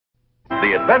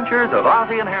The Adventures of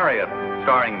Ozzie and Harriet,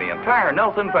 starring the entire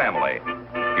Nelson family.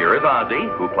 Here is Ozzie,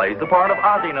 who plays the part of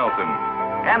Ozzie Nelson,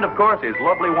 and of course his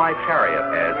lovely wife Harriet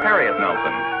as Harriet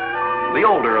Nelson. The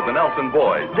older of the Nelson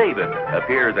boys, David,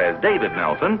 appears as David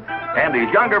Nelson, and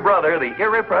his younger brother, the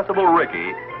irrepressible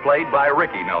Ricky, played by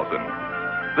Ricky Nelson.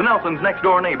 The Nelsons'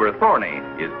 next-door neighbor, Thorny,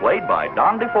 is played by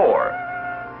Don DeFore.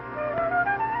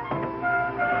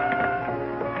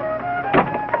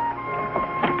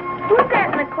 Who's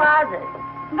that in the closet?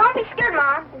 Don't be scared,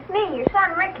 Mom. It's me, your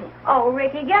son, Ricky. Oh,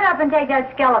 Ricky, get up and take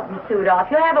that skeleton suit off.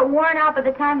 You'll have it worn out by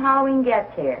the time Halloween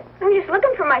gets here. I'm just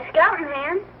looking for my skeleton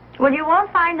hands. Well, you won't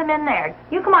find them in there.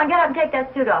 You come on, get up and take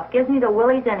that suit off. Gives me the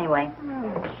willies anyway.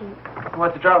 Oh, gee.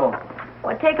 What's the trouble?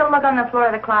 Well, take a look on the floor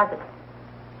of the closet.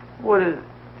 What is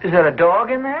that a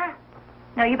dog in there?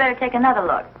 No, you better take another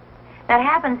look. That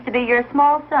happens to be your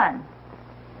small son.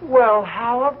 Well,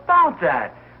 how about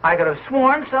that? I could have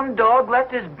sworn some dog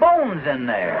left his bones in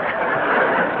there.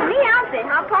 Neat outfit,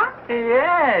 huh, Pop?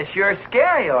 Yeah, sure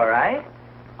scary, all right.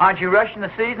 Aren't you rushing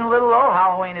the season a little, though?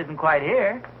 Halloween isn't quite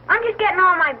here. I'm just getting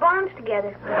all my bones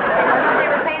together. I thought they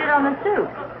were painted on the suit.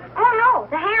 Oh, no,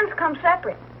 the hands come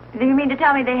separate. Do you mean to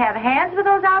tell me they have hands with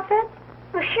those outfits?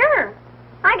 Well, sure.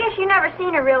 I guess you never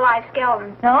seen a real live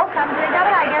skeleton. No, come to think of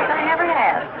it, I guess I never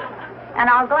have. And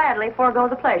I'll gladly forego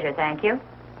the pleasure, thank you.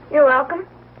 You're welcome.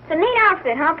 It's a neat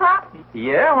outfit, huh, Pop?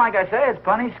 Yeah, like I say, it's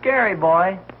plenty scary,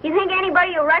 boy. You think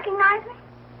anybody will recognize me?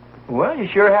 Well, you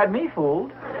sure had me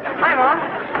fooled. Hi, Mom.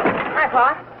 Hi,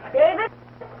 Pop. David,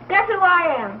 guess who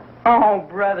I am? Oh,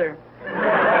 brother.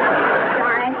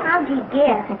 Darn, how'd you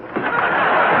guess?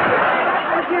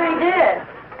 Oh, sure he did.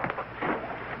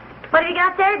 What have you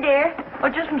got there, dear? Oh,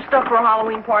 just some stuff for a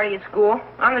Halloween party at school.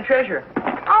 I'm the treasurer.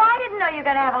 Oh, I didn't know you were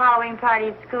going to have a Halloween party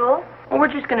at school. Well, we're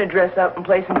just going to dress up and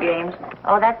play some games.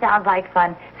 Oh, that sounds like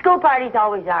fun. School parties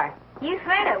always are. You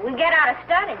said it. We get out of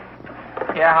study.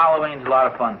 Yeah, Halloween's a lot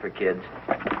of fun for kids.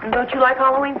 And don't you like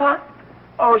Halloween, Pop?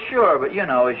 Oh, sure, but you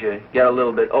know, as you get a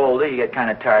little bit older, you get kind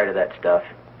of tired of that stuff.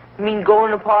 You mean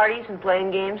going to parties and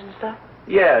playing games and stuff?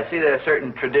 Yeah, see, there are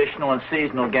certain traditional and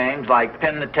seasonal games like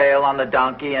pin the tail on the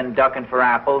donkey and ducking for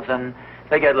apples, and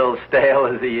they get a little stale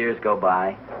as the years go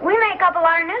by. We make up a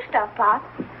lot of new stuff, Pop.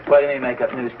 What do you mean make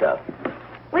up new stuff?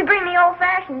 We bring the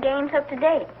old-fashioned games up to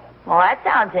date. Well, that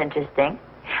sounds interesting.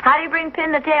 How do you bring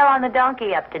Pin the Tail on the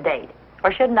Donkey up to date?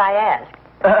 Or shouldn't I ask?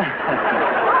 Oh,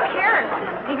 sure.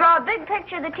 You draw a big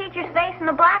picture of the teacher's face on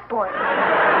the blackboard.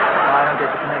 I don't get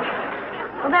the connection.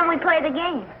 Well, then we play the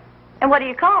game. And what do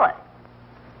you call it?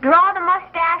 Draw the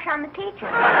mustache on the teacher.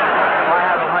 Well, I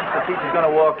have a hunch the teacher's going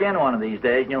to walk in one of these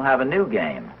days and you'll have a new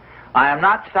game. I am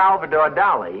not Salvador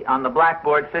Dali on the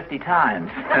blackboard 50 times.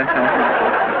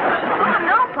 Oh,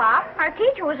 no, Pop. Our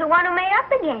teacher was the one who made up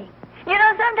the game. You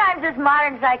know, sometimes this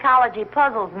modern psychology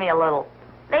puzzles me a little.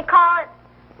 They call it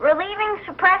relieving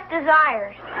suppressed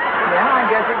desires. Yeah, I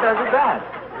guess it does it best.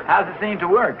 How's it seem to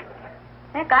work?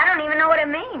 Heck, I don't even know what it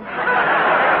means.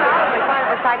 Probably part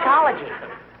of the psychology.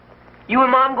 You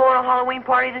and Mom going to a Halloween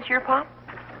party this year, Pop?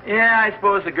 Yeah, I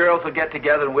suppose the girls will get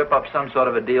together and whip up some sort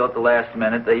of a deal at the last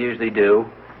minute. They usually do.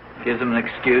 Gives them an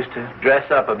excuse to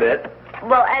dress up a bit.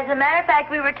 Well, as a matter of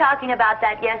fact, we were talking about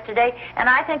that yesterday, and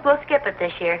I think we'll skip it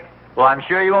this year. Well, I'm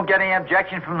sure you won't get any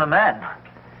objection from the men.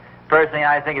 Personally,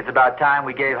 I think it's about time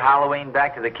we gave Halloween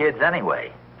back to the kids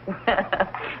anyway.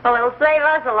 Well, it'll save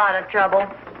us a lot of trouble.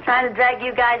 Trying to drag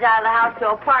you guys out of the house to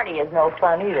a party is no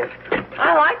fun either.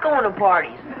 I like going to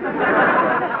parties.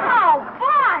 Oh,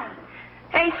 boy.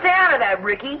 Hey, stay out of that,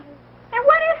 Ricky. And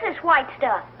what is this white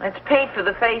stuff? That's paint for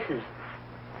the faces.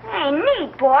 Hey,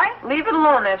 neat, boy. Leave it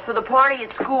alone. That's for the party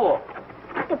at school.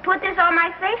 I could put this on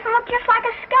my face and look just like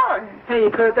a skeleton. Hey, you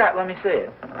could at that. Let me see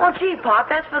it. Well, gee, Pop,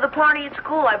 that's for the party at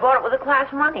school. I bought it with the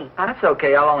class money. Oh, that's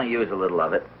okay. I'll only use a little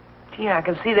of it. Gee, I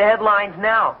can see the headlines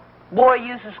now. Boy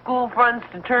uses school funds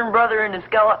to turn brother into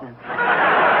skeleton.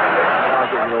 I'll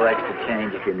give you a little extra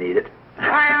change if you need it.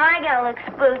 Why am I going to look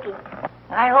spooky?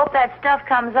 I hope that stuff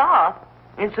comes off.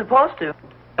 It's supposed to.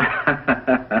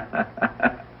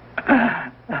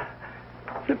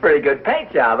 It's a pretty good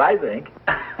paint job, I think.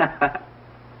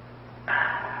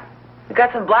 We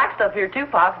got some black stuff here, too,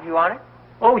 Pop, if you want it.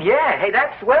 Oh, yeah. Hey,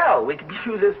 that's swell. We could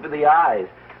use this for the eyes.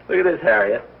 Look at this,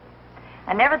 Harriet.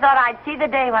 I never thought I'd see the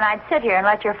day when I'd sit here and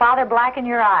let your father blacken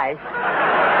your eyes.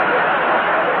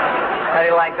 How do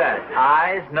you like that?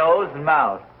 Eyes, nose, and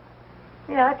mouth.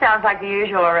 Yeah, that sounds like the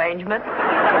usual arrangement.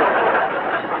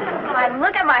 I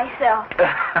look at myself.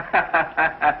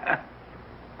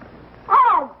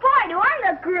 Oh, boy, do I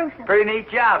look gruesome. Pretty neat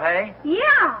job, hey?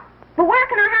 Yeah. But where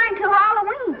can I hide until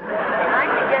Halloween? I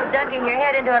suggest dunking your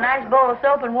head into a nice bowl of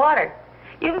soap and water.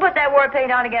 You can put that war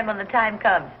paint on again when the time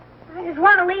comes. I just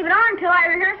want to leave it on until I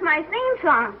rehearse my theme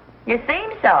song. Your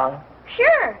theme song?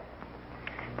 Sure.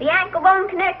 The ankle bone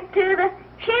connected to the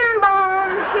shin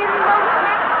bone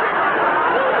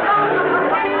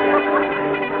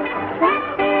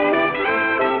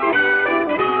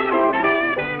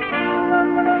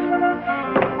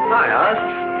Hi, Oz.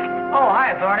 Oh,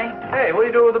 hi, Thorny. Hey, what are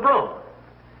you doing with the broom?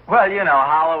 Well, you know,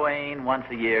 Halloween, once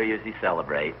a year, usually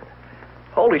celebrate.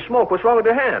 Holy smoke, what's wrong with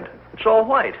your hand? It's all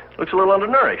white. Looks a little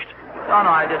undernourished. Oh, no,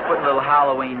 I just put a little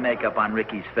Halloween makeup on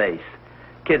Ricky's face.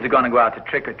 Kids are going to go out to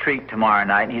trick-or-treat tomorrow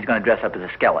night, and he's going to dress up as a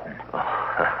skeleton.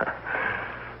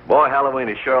 Boy, Halloween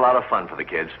is sure a lot of fun for the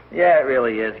kids. Yeah, it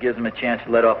really is. Gives them a chance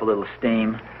to let off a little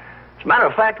steam. As a matter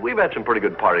of fact, we've had some pretty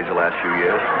good parties the last few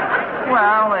years.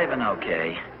 Well, they've been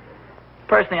okay.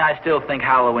 Personally, I still think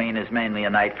Halloween is mainly a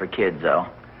night for kids, though.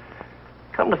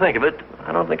 Come to think of it,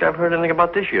 I don't think I've heard anything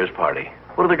about this year's party.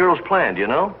 What are the girls planned, do you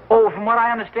know? Oh, from what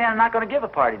I understand, I'm not going to give a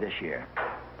party this year.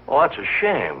 Oh, that's a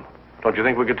shame. Don't you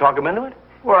think we could talk them into it?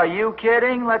 Well, are you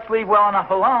kidding? Let's leave well enough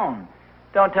alone.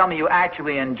 Don't tell me you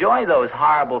actually enjoy those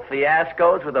horrible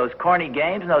fiascos with those corny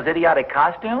games and those idiotic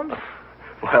costumes.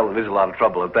 Well, there's a lot of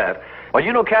trouble at that. Well,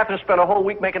 you know Catherine spent a whole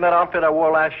week making that outfit I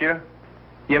wore last year?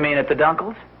 You mean at the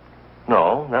Dunkles?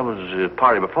 No, that was the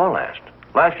party before last.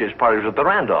 Last year's party was at the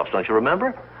Randolphs, don't you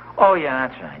remember? Oh, yeah,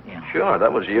 that's right, yeah. Sure,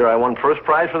 that was the year I won first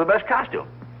prize for the best costume.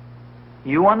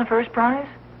 You won the first prize?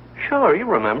 Sure, you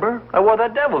remember. I wore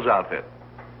that devil's outfit.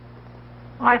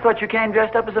 I thought you came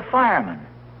dressed up as a fireman.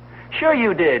 Sure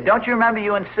you did. Don't you remember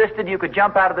you insisted you could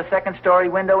jump out of the second-story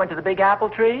window into the big apple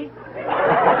tree?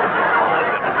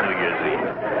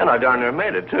 And I darn near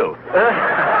made it, too.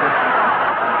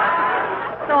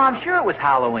 No, I'm sure it was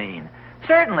Halloween.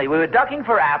 Certainly, we were ducking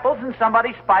for apples and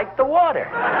somebody spiked the water.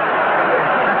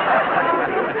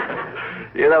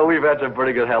 You know, we've had some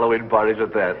pretty good Halloween parties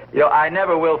at that. You know, I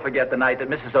never will forget the night that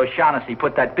Mrs. O'Shaughnessy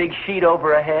put that big sheet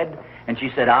over her head and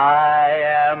she said, "I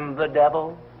am the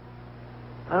devil."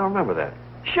 I don't remember that.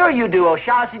 Sure you do.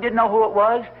 O'Shaughnessy didn't know who it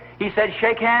was. He said,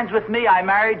 "Shake hands with me, I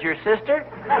married your sister."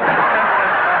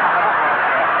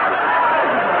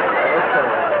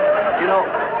 You know,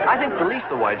 I think the least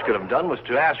the Whites could have done was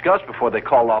to ask us before they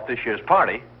called off this year's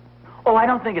party. Oh, I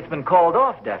don't think it's been called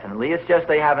off, definitely. It's just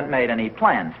they haven't made any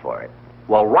plans for it.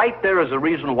 Well, right there is the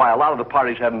reason why a lot of the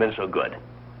parties haven't been so good.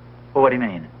 Well, what do you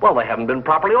mean? Well, they haven't been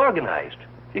properly organized.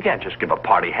 You can't just give a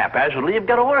party haphazardly. You've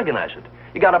got to organize it.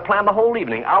 You got to plan the whole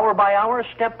evening, hour by hour,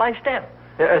 step by step.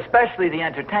 Especially the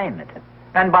entertainment.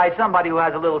 And by somebody who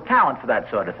has a little talent for that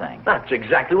sort of thing. That's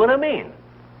exactly what I mean.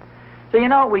 So you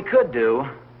know what we could do,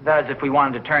 that is if we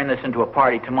wanted to turn this into a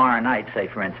party tomorrow night, say,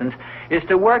 for instance, is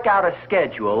to work out a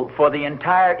schedule for the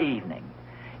entire evening.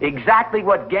 Exactly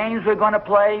what games we're going to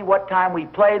play, what time we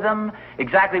play them,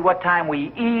 exactly what time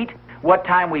we eat, what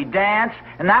time we dance,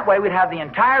 and that way we'd have the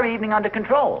entire evening under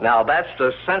control. Now, that's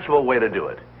the sensible way to do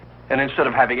it. And instead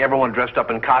of having everyone dressed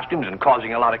up in costumes and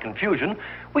causing a lot of confusion,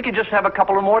 we could just have a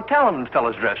couple of more talented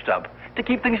fellas dressed up to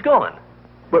keep things going.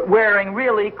 But wearing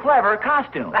really clever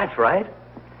costumes. That's right.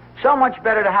 So much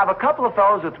better to have a couple of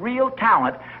fellows with real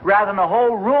talent rather than a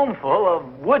whole room full of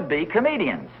would-be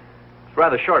comedians. It's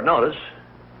rather short notice.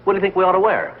 What do you think we ought to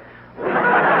wear?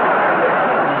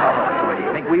 What do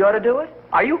you think we ought to do it?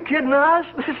 Are you kidding us?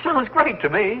 This sounds great to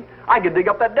me. I could dig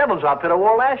up that devil's outfit I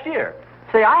wore last year.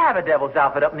 Say, I have a devil's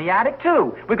outfit up in the attic,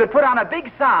 too. We could put on a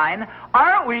big sign,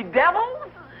 "Aren't we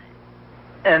devils?"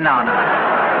 No. Oh,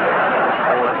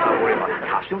 let's not worry about the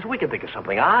costumes. We can think of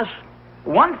something, Oz.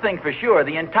 One thing for sure,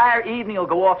 the entire evening will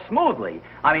go off smoothly.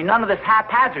 I mean, none of this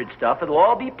haphazard stuff. It'll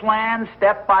all be planned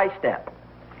step by step.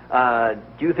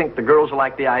 Do you think the girls will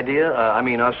like the idea?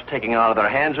 Us taking it out of their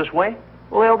hands this way?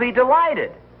 Well, they'll be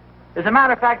delighted. As a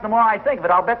matter of fact, the more I think of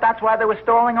it, I'll bet that's why they were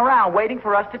stalling around, waiting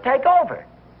for us to take over.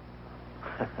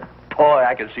 Boy,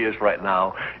 I can see us right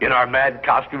now, in our mad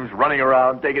costumes, running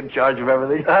around, taking charge of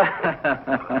everything.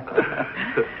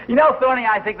 You know, Thorny,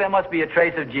 I think there must be a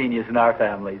trace of genius in our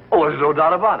families. Oh, there's no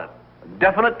doubt about it. A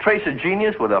definite trace of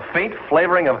genius with a faint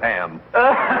flavoring of ham.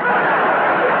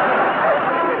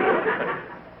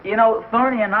 You know,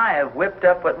 Thorny and I have whipped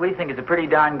up what we think is a pretty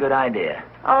darn good idea.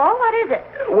 Oh, what is it?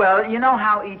 Well, you know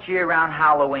how each year around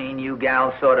Halloween you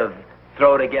gals sort of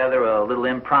throw together a little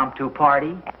impromptu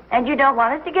party? And you don't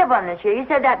want us to give one this year. You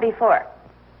said that before.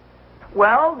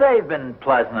 Well, they've been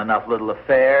pleasant enough little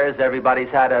affairs. Everybody's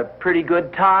had a pretty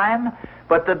good time.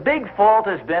 But the big fault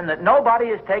has been that nobody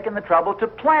has taken the trouble to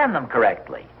plan them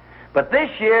correctly. But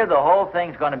this year, the whole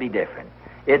thing's going to be different.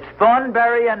 It's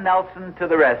Thornberry and Nelson to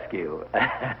the rescue.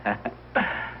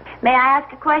 May I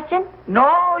ask a question?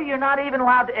 No, you're not even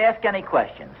allowed to ask any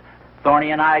questions.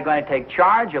 Thorny and I are going to take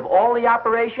charge of all the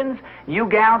operations. You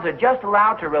gals are just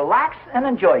allowed to relax and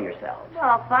enjoy yourselves.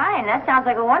 Well, fine. That sounds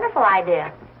like a wonderful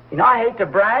idea. You know, I hate to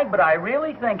brag, but I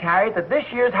really think, Harriet, that this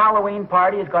year's Halloween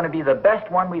party is going to be the best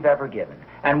one we've ever given.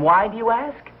 And why, do you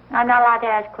ask? I'm not allowed to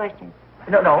ask questions.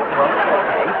 No, well,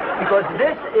 okay. Because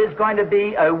this is going to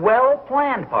be a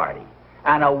well-planned party.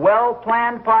 And a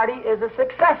well-planned party is a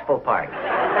successful party.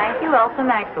 Thank you, Elsa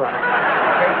Maxwell.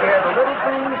 Take care of the little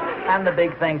things, and the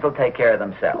big things will take care of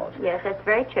themselves. Yes, that's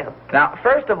very true. Now,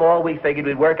 first of all, we figured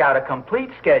we'd work out a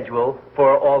complete schedule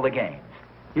for all the games.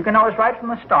 You can notice right from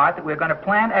the start that we're going to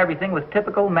plan everything with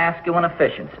typical masculine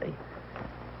efficiency.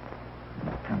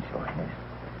 Pencil here.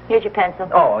 Here's your pencil.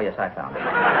 Oh, yes, I found it.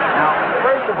 Now,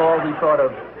 first of all, we thought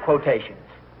of quotations.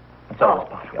 That's always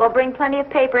popular. Well, bring plenty of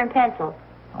paper and pencils.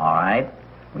 All right.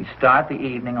 We start the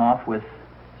evening off with,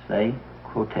 say,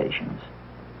 quotations.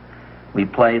 We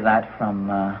play that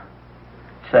from,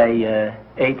 say,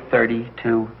 8:30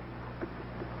 to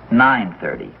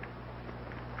 9:30.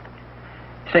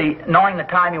 See, knowing the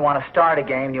time you want to start a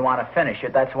game and you want to finish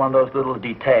it, that's one of those little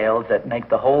details that make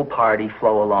the whole party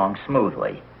flow along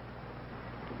smoothly.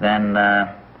 Then,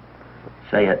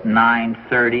 say at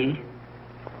 9:30,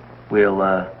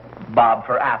 we'll bob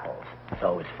for apples. It's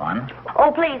always fun.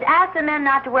 Oh, please, ask the men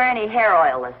not to wear any hair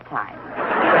oil this time.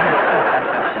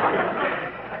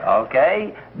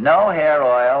 Okay, no hair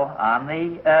oil on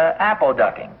the apple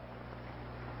ducking.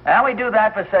 And we do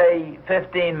that for, say,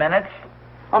 15 minutes.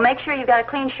 Well, make sure you've got a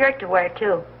clean shirt to wear,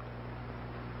 too.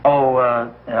 Oh,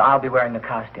 I'll be wearing a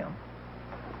costume.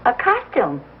 A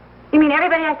costume? You mean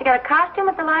everybody has to get a costume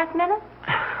at the last minute?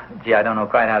 Gee, I don't know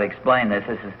quite how to explain this.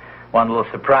 This is one of the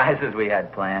little surprises we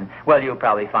had planned. Well, you'll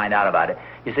probably find out about it.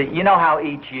 You see, you know how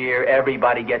each year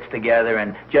everybody gets together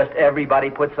and just everybody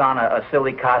puts on a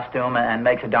silly costume and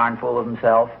makes a darn fool of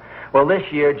himself? Well, this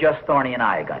year, just Thorny and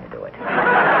I are going to do it.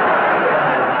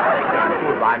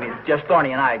 I mean, just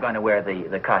Thorny and I are going to wear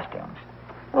the costumes.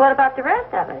 What about the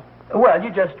rest of us? Well,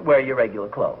 you just wear your regular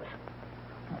clothes.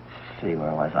 Let's see,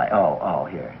 where was I? Oh,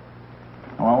 here.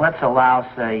 Well, let's allow,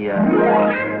 say,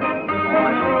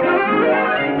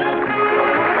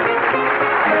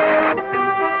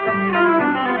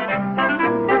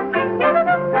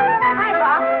 Hi,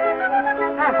 Bob.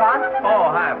 Hi, Bob. Oh,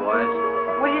 hi, boys.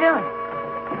 What are you doing?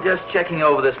 Just checking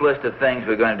over this list of things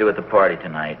we're going to do at the party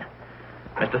tonight.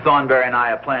 Mr. Thornberry and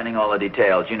I are planning all the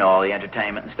details, you know, all the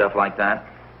entertainment and stuff like that.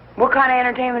 What kind of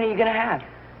entertainment are you going to have?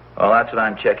 Well, that's what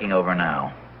I'm checking over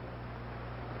now.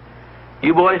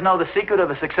 You boys know the secret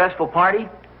of a successful party?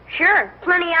 Sure.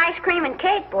 Plenty of ice cream and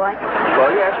cake, boy.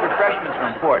 Well, yes, refreshments are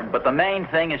important, but the main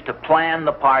thing is to plan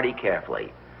the party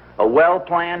carefully. A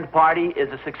well-planned party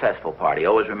is a successful party.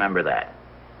 Always remember that.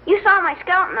 You saw my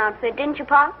skeleton outfit, didn't you,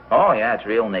 Pop? Oh, yeah, it's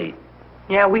real neat.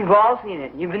 Yeah, we've all seen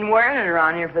it. You've been wearing it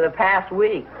around here for the past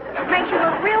week. It makes you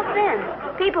look real thin.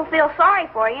 People feel sorry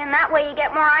for you, and that way you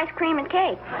get more ice cream and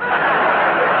cake.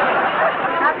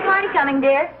 How's the party coming,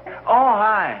 dear? Oh,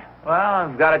 hi. Well,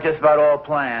 I've got it just about all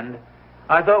planned.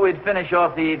 I thought we'd finish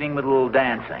off the evening with a little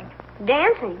dancing.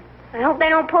 Dancing? I hope they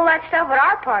don't pull that stuff at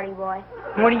our party, boy.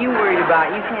 What are you worried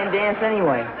about? You can't dance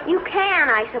anyway. You can,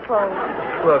 I suppose.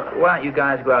 Look, why don't you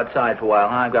guys go outside for a while,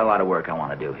 huh? I've got a lot of work I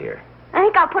want to do here. I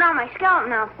think I'll put on my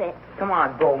skeleton outfit. Come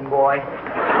on, golden boy.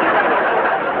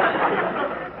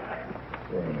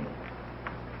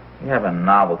 We have a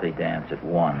novelty dance at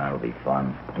 1. That'll be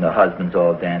fun. And the husbands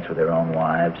all dance with their own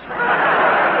wives.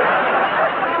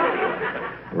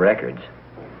 Records.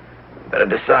 Better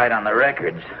decide on the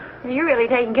records. You're really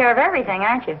taking care of everything,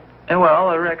 aren't you?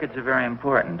 Well, the records are very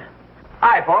important.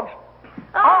 Hi, folks.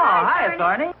 Oh, hi,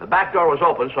 Thorny. The back door was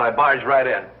open, so I barged right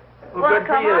in. Well, good for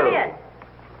come you. on in.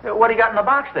 What do you got in the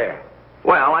box there?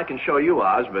 Well, I can show you,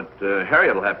 Oz, but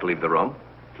Harriet will have to leave the room.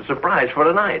 It's a surprise for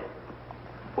tonight.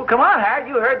 Well, come on, Harriet.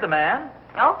 You heard the man.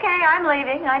 Okay, I'm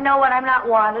leaving. I know when I'm not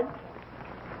wanted.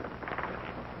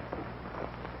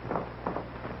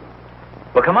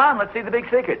 Well, come on. Let's see the big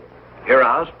secret. Here,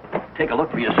 Oz. Take a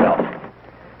look for yourself.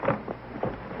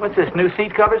 What's this, new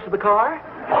seat covers for the car?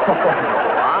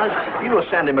 Oz, you know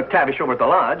Sandy McTavish over at the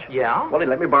lodge. Yeah? Well, he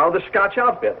let me borrow the Scotch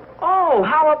outfit. Oh,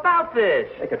 how about this?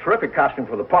 Make a terrific costume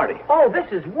for the party. Oh, this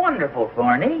is wonderful,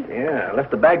 Thorny. Yeah, I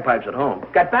left the bagpipes at home.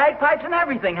 Got bagpipes and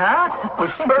everything, huh? Oh,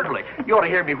 certainly. You ought to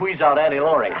hear me wheeze out Annie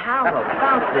Laurie. How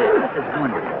about this? This is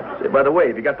wonderful. Say, by the way,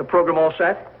 have you got the program all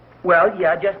set? Well,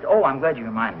 yeah, I'm glad you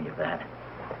reminded me of that.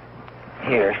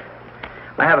 Here.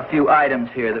 I have a few items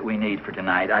here that we need for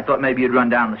tonight. I thought maybe you'd run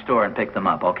down the store and pick them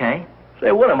up, okay?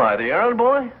 Say, what am I, the errand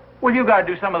boy? Well, you've got to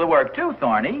do some of the work, too,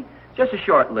 Thorny. Just a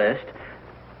short list.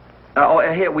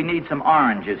 Here, we need some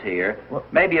oranges here.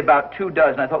 Maybe about 2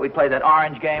 dozen. I thought we'd play that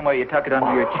orange game where you tuck it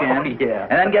under your chin. Yeah.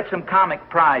 And then get some comic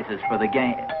prizes for the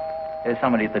game. There's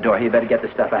somebody at the door. Here, you better get the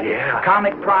stuff out of here. Yeah.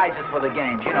 Comic prizes for the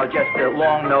games. You know, just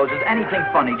long noses, anything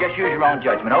funny. Just use your own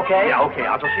judgment, okay? Yeah, okay.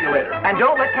 I'll just see you later. And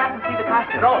don't let Captain see the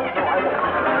costume. No, I won't.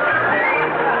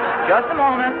 Just a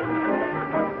moment.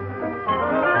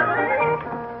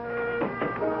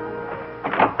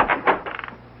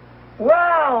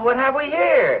 Well, what have we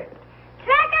here?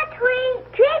 Trick or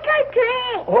treat! Trick or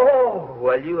treat! Oh,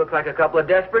 well, you look like a couple of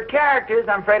desperate characters.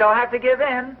 I'm afraid I'll have to give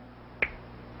in.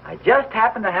 I just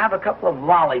happen to have a couple of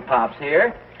lollipops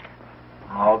here.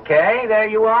 Okay, there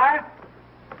you are.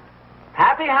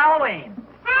 Happy Halloween.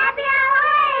 Happy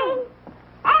Halloween!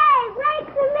 Hey, wait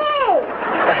for me!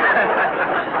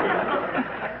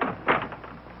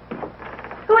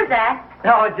 Who is that?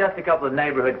 No, it's just a couple of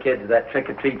neighborhood kids with that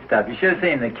trick-or-treat stuff. You should have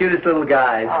seen them, the cutest little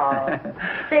guys. Oh.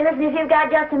 Say, listen, if you've got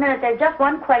just a minute, there's just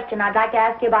one question I'd like to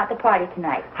ask you about the party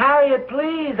tonight. Harriet,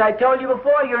 please, I told you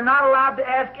before, you're not allowed to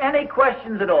ask any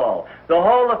questions at all. The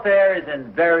whole affair is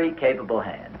in very capable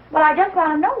hands. Well, I just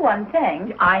want to know one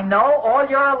thing. I know all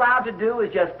you're allowed to do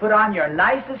is just put on your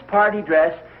nicest party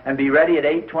dress and be ready at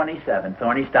 8:27.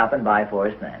 Thorny's stopping by for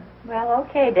us then. Well,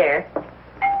 okay, dear.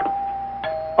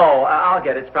 Oh, I'll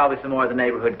get it. It's probably some more of the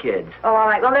neighborhood kids. Oh, all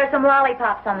right. Well, there's some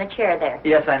lollipops on the chair there.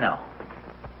 Yes, I know.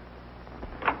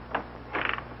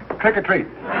 Trick or treat.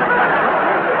 You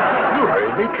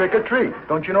heard me, trick or treat.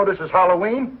 Don't you know this is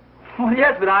Halloween? Well,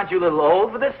 yes, but aren't you a little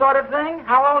old for this sort of thing?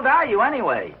 How old are you,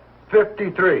 anyway?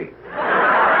 53. Ridiculous.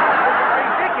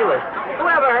 Who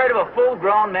ever heard of a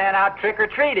full-grown man out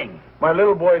trick-or-treating? My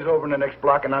little boy's over in the next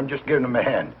block, and I'm just giving him a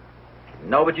hand.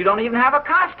 No, but you don't even have a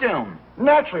costume.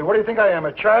 Naturally, what do you think I am,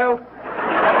 a child?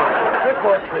 Trick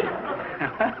or treat.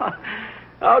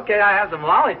 Okay, I have some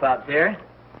lollipops here.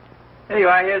 Here you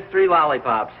are. Here's 3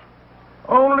 lollipops.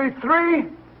 Only 3?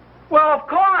 Well, of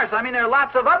course. I mean, there are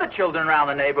lots of other children around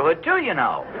the neighborhood, too, you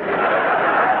know.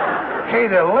 Hey,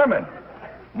 they're lemon.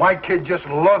 My kid just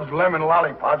loves lemon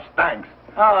lollipops. Thanks.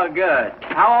 Oh, good.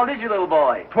 How old is your little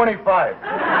boy? 25.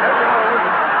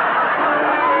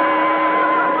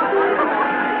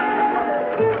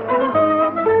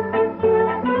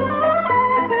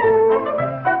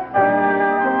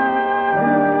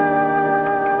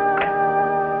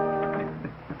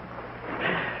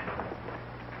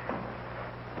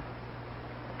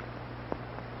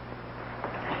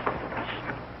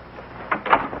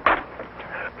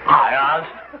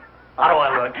 How do I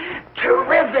look?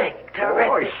 Terrific.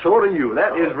 Boy, so do you.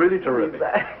 That is really terrific.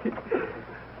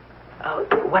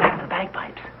 What happened to the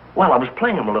bagpipes? Well, I was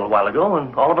playing them a little while ago,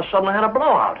 and all of a sudden I had a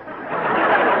blowout.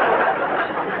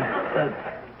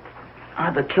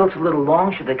 Are the kilts a little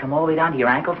long? Should they come all the way down to your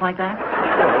ankles like that?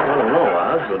 Well, I don't know,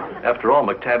 Oz, but after all,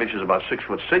 McTavish is about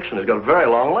 6'6" and he's got very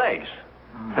long legs.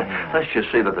 Let's just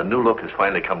say that the new look has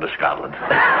finally come to Scotland.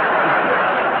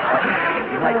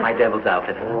 You like my devil's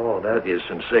outfit, huh? Oh, that is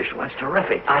sensational. That's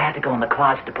terrific. I had to go in the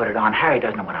closet to put it on. Harry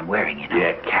doesn't know what I'm wearing, you know.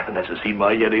 Yeah, Captain hasn't seen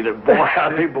mine yet either. Boy,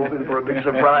 are they both in for a big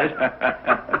surprise.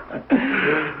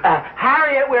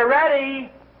 Harriet, we're ready.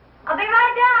 I'll be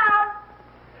right down.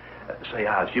 Say,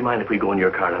 Oz, do you mind if we go in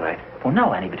your car tonight? Well,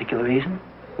 no. Any particular reason?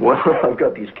 Well, I've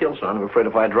got these kilts on. I'm afraid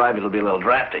if I drive, it'll be a little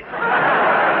drafty.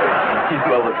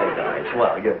 Well, we'll take that.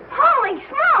 Swell, good. Holy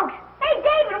smokes! Hey,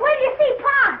 David, where do you see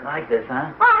Pop? Like this,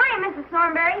 huh? Oh, hi, Mrs.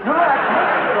 Thornberry. No, that's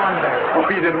Mr. Thornberry. Oh,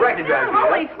 you didn't recognize me,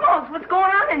 Holy smokes, what's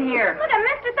going on in here? Look at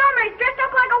Mr. Thornberry's dressed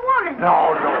up like a woman.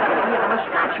 No. I'm a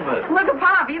Scotchman. Look at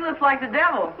Pop, he looks like the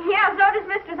devil. Yeah, so does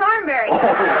Mr. Thornberry.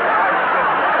 Have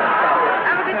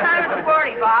a good time at the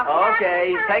party, Pop.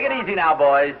 Okay, take it easy now,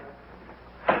 boys.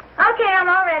 Okay, I'm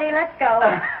all ready. Let's go.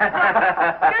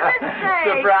 Goodness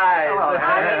sake. Surprise.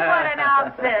 Honey, what an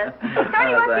outfit.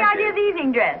 Tony, what's the idea of the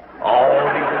evening dress? Oh,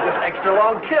 these are just extra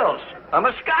long kilts. I'm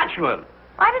a Scotchman.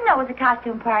 I didn't know it was a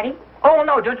costume party. Oh,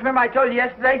 no, don't you remember I told you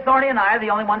yesterday, Thorny and I are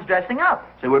the only ones dressing up?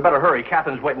 Say, we better hurry.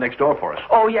 Catherine's waiting next door for us.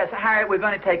 Oh, yes, Harriet, we're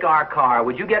going to take our car.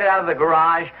 Would you get it out of the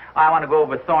garage? I want to go over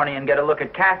with Thorny and get a look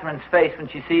at Catherine's face when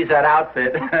she sees that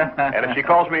outfit. And if she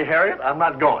calls me Harriet, I'm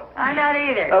not going. I'm not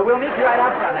either. We'll meet you right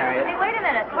out front, Harriet. Hey, wait a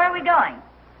minute. Where are we going?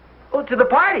 Oh, to the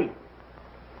party.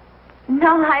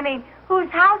 No, I mean,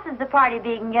 whose house is the party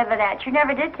being given at? You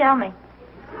never did tell me.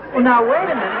 Well, now, wait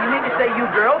a minute. You mean to say you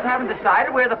girls haven't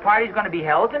decided where the party's going to be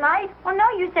held tonight? Well, no,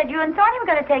 you said you and Thorny were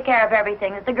going to take care of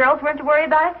everything, that the girls weren't to worry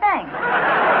about a thing.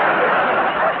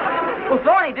 Well,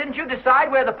 Thorny, didn't you decide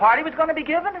where the party was going to be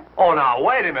given? Oh, now,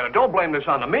 wait a minute. Don't blame this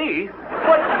on me.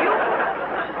 What, you...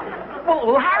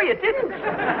 Well, Harriet didn't.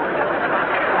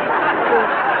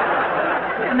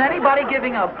 Isn't anybody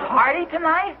giving a party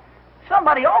tonight?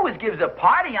 Somebody always gives a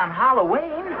party on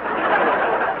Halloween.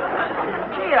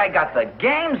 Gee, I got the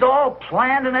games all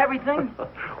planned and everything.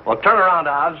 Well, turn around,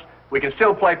 Oz. We can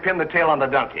still play pin the tail on the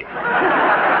donkey.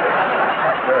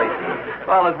 Very good.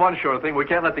 Well, there's one sure thing. We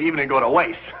can't let the evening go to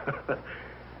waste.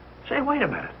 Say, wait a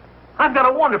minute. I've got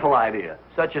a wonderful idea.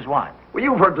 Such as what? Well,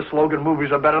 you've heard the slogan,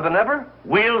 movies are better than ever.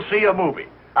 We'll see a movie.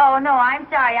 Oh, no, I'm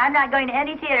sorry. I'm not going to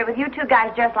any theater with you two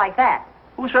guys dressed like that.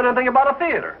 Who said anything about a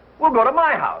theater? We'll go to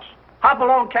my house. Hop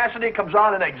Along Cassidy comes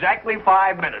on in exactly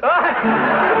 5 minutes. I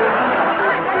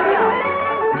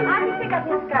can pick up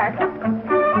his scarf.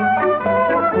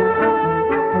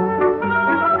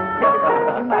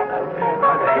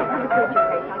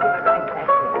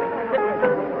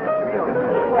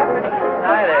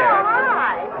 Hi there. Oh,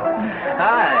 hi.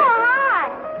 Hi. Oh, hi.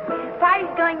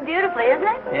 Party's going beautifully, isn't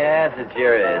it? Yes, it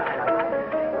sure is.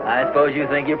 I suppose you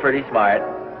think you're pretty smart.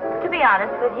 To be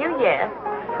honest with you, yes.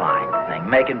 Fine thing.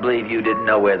 Making believe you didn't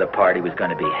know where the party was going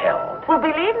to be held. Well,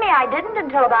 believe me, I didn't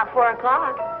until about 4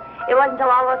 o'clock. It wasn't until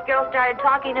all those girls started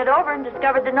talking it over and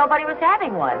discovered that nobody was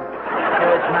having one.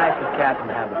 Well, it's nice of Catherine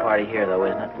to have the party here, though,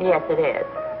 isn't it? Yes, it is.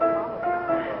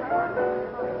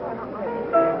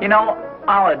 You know,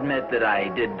 I'll admit that I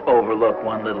did overlook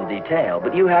one little detail,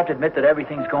 but you have to admit that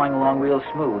everything's going along real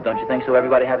smooth, don't you think so?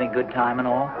 Everybody having a good time and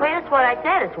all? Well, that's what I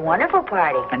said. It's a wonderful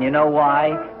party. And you know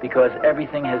why? Because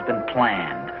everything has been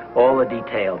planned. All the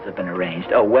details have been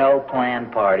arranged. A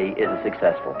well-planned party is a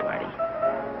successful party.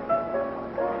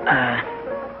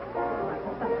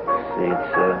 See,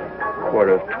 it's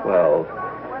 11:45.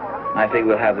 I think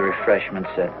we'll have the refreshments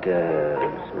at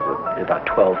about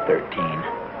 12:13.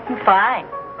 Fine.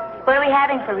 What are we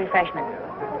having for refreshments?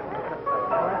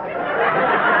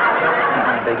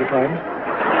 I beg your pardon?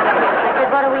 I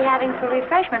said, what are we having for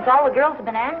refreshments? All the girls have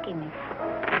been asking me.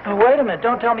 Oh, wait a minute.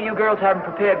 Don't tell me you girls haven't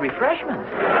prepared refreshments.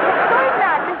 Of course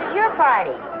not. This is your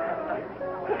party.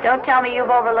 Don't tell me you've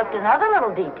overlooked another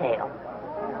little detail.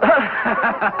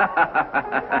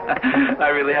 I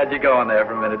really had you going there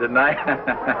for a minute, didn't I?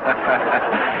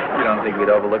 You don't think we'd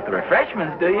overlook the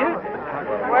refreshments, do you?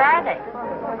 Where are they?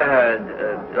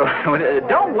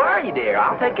 Don't worry, dear.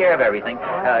 I'll take care of everything.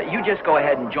 You just go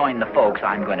ahead and join the folks.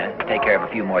 I'm going to take care of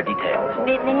a few more details.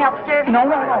 Need any help serving? No.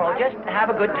 Just have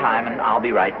a good time, and I'll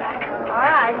be right back. All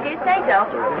right, if you say so.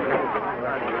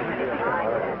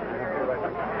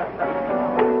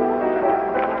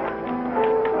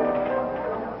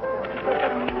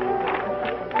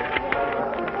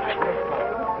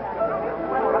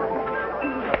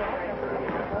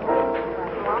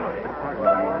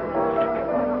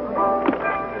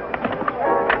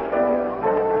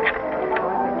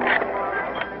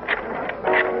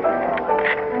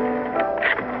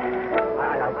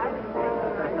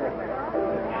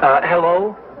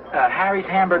 Hello? Harry's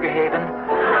Hamburger Haven.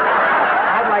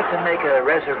 I'd like to make a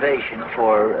reservation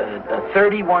for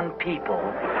 31 people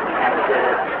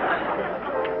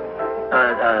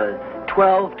at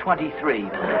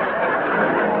 12:23.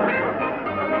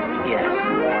 Yes,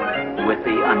 with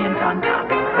the onions on top.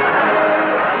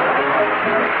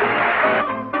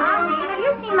 Ozzie, have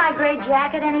you seen my gray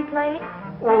jacket anyplace?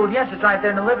 Oh, yes, it's right there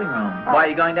in the living room. Why, are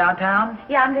you going downtown?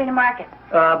 Yeah, I'm going to market.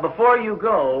 Before you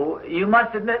go, you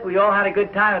must admit we all had a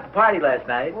good time at the party last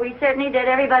night. We certainly did.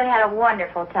 Everybody had a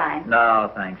wonderful time. No,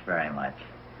 thanks very much.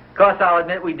 Of course, I'll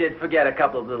admit we did forget a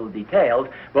couple of little details,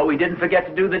 but we didn't forget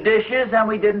to do the dishes, and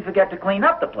we didn't forget to clean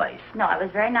up the place. No, it was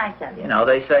very nice of you. You know,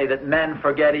 they say that men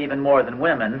forget even more than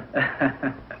women.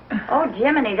 Oh,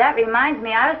 Jiminy, that reminds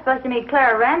me. I was supposed to meet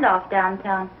Clara Randolph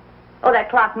downtown. Oh, that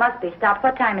clock must be stopped.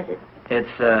 What time is it?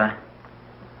 It's,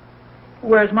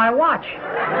 where's my watch?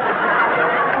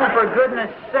 Oh, for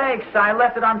goodness sakes, I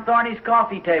left it on Thorny's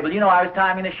coffee table. You know, I was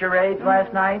timing the charades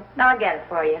last night. I'll get it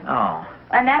for you. Oh.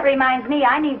 And that reminds me,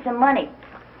 I need some money.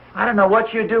 I don't know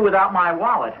what you'd do without my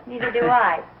wallet. Neither do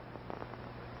I.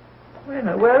 Wait a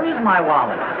minute, where is my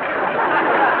wallet?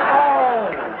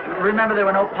 Oh, remember there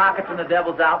were no pockets in the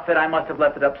devil's outfit? I must have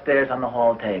left it upstairs on the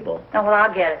hall table. Oh, well,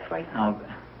 I'll get it for you. Oh.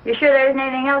 You sure there isn't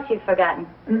anything else you've forgotten?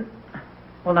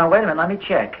 Well, now, wait a minute, let me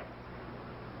check.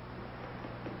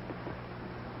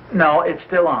 No, it's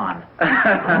still on. The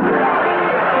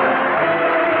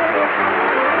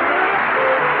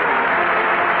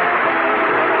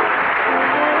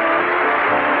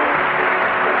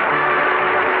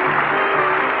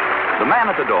Man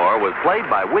at the Door was played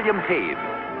by William Teed.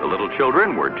 The little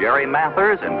children were Jerry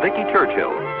Mathers and Vicky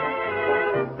Churchill.